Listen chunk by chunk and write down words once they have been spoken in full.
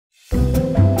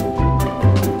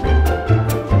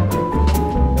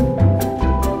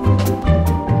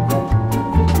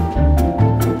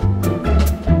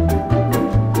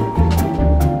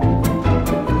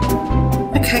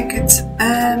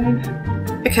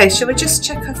Okay, shall we just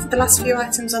check off the last few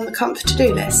items on the conf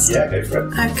to-do list? Yeah, go for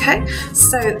it. Okay,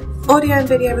 so audio and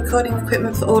video recording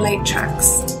equipment for all 8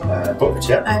 tracks. Booked,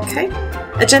 yeah. Okay,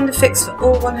 agenda fixed for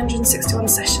all 161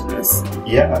 sessions.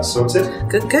 Yeah, that's sorted.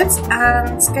 Good, good.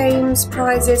 And games,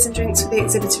 prizes and drinks for the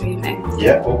exhibitor evening.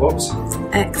 Yeah, all booked.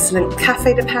 Excellent.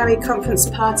 Cafe de Paris conference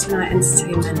party night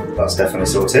entertainment. That's definitely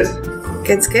sorted.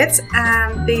 Good, good.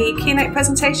 And the keynote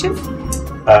presentation?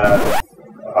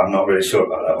 I'm not really sure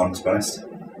about that one, to be honest.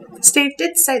 Steve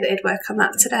did say that he'd work on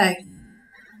that today.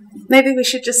 Maybe we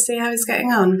should just see how he's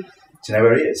getting on. Do you know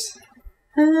where he is?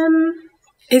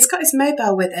 He's got his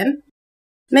mobile with him.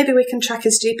 Maybe we can track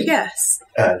his GPS.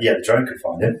 Yeah, the drone could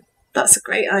find him. That's a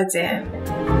great idea.